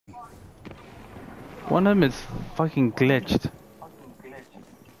One of them is fucking glitched.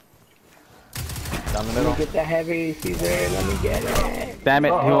 Down the middle. Let me get that heavy, Caesar. Let me get it. Damn it,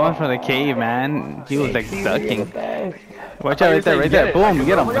 he went from the cave, man. He was like Caesar, you're the ducking. best. Watch out, right there, right there. Boom,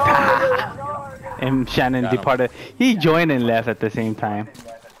 get him. And Shannon Got him. departed. He joined and left at the same time.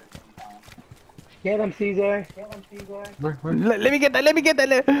 Get him, Caesar. Let me get that, let me get that.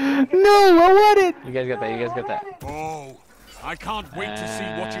 No, I want it. You guys get that, you guys get that. Oh, I can't wait to see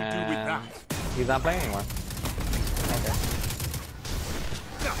what you do with that. He's not playing anymore.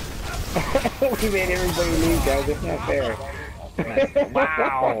 We made everybody leave, guys. It's not fair.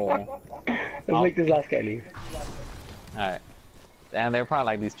 Wow. Let's make this last guy leave. Alright. And they're probably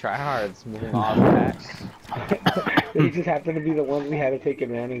like these tryhards moving all the back. They just happen to be the ones we had to take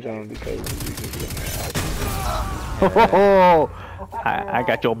advantage of because we just Oh, I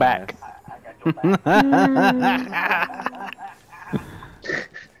got your back.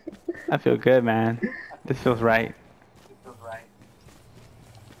 I feel good, man. This feels right.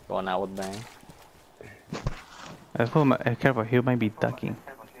 Going out with bang. Careful, he might be ducking.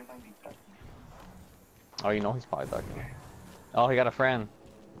 Oh, you know he's probably ducking. Oh, he got a friend.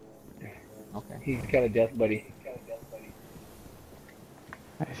 Okay. He's got a death buddy.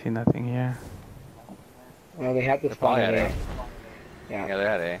 I see nothing here. Well, they have to They're spawn probably it. at A. Yeah. Yeah, they're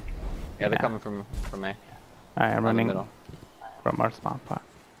at A. Yeah, Yeah. they're coming from A. Alright, I'm Down the running middle. from our spawn spot.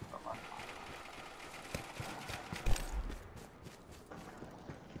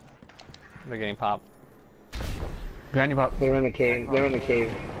 They're getting popped. Behind you, Pop. They're in the cave. They're in the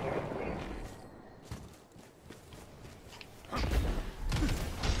cave.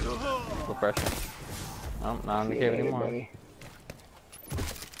 Full pressure. Oh, not in the cave anymore. Buddy.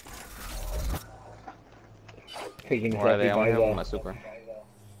 Taking Where are they? I only have one by my super.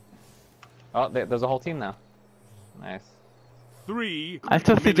 Oh, there's a whole team now. Nice. 3 I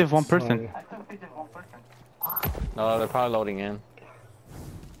still see just one person. No, they're probably loading in.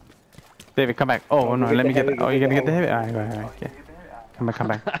 David, come back. Oh, no, get let the me get heavy, that. Oh, get you're the gonna get the heavy. heavy? Alright, alright, okay. Come back, come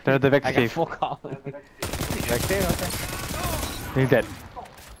back. They're at the Vex I got cave. full call. Okay. He's dead.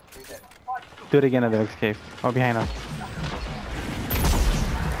 Do it again at the Vex cave. Oh, behind us.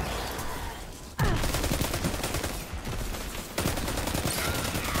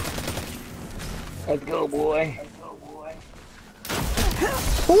 Let's go, boy.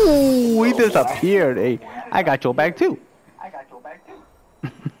 Ooh, he disappeared. Hey, I got your back too.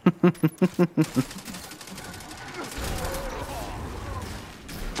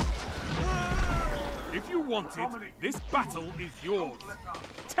 If you want it, this battle is yours.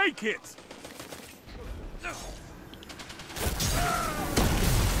 Take it!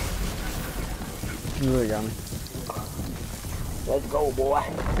 You really got me. Let's go, boy.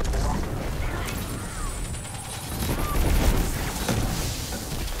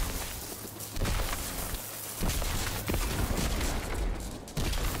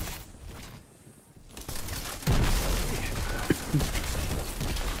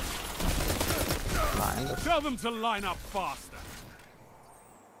 Tell them to line up faster.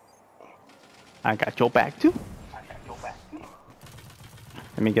 I got your back too.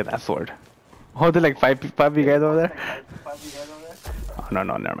 Let me get that sword. Oh, there's like five of you guys over there? Oh, no,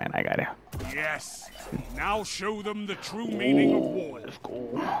 never mind. I got it. Yes. Now show them the true meaning of war. Let's go.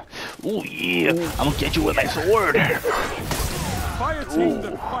 Oh, yeah. I'm gonna get you with my sword. Fire team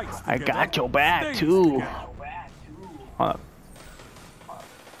that fights I together got your back stays too. together. Hold up.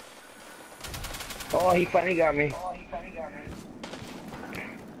 Oh, he finally got me.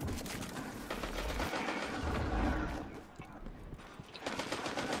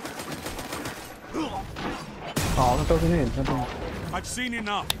 Oh, that doesn't hit. I've seen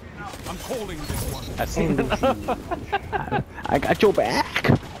enough. I'm calling this one. I've seen this. I got your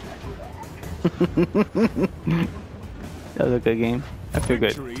back. That was a good game. I feel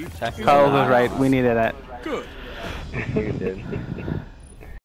good. Victory. Carlos was right. We needed that. Good. You did.